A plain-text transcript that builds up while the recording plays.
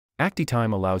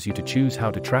actiTIME allows you to choose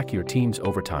how to track your team's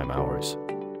overtime hours.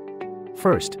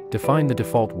 First, define the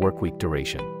default workweek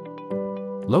duration.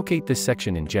 Locate this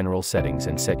section in General Settings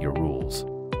and set your rules.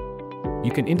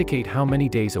 You can indicate how many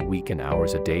days a week and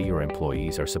hours a day your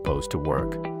employees are supposed to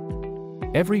work.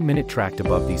 Every minute tracked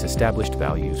above these established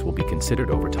values will be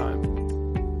considered overtime.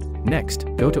 Next,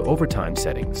 go to Overtime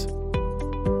Settings.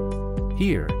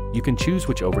 Here, you can choose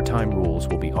which overtime rules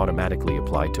will be automatically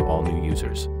applied to all new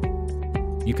users.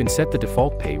 You can set the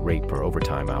default pay rate per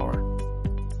overtime hour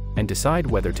and decide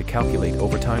whether to calculate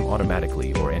overtime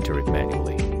automatically or enter it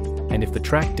manually, and if the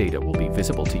tracked data will be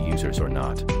visible to users or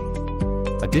not.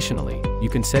 Additionally, you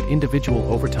can set individual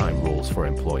overtime rules for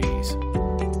employees.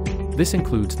 This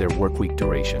includes their workweek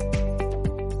duration,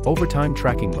 overtime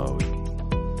tracking mode,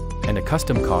 and a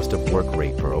custom cost of work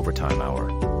rate per overtime hour.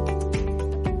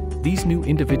 These new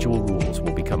individual rules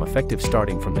will become effective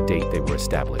starting from the date they were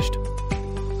established.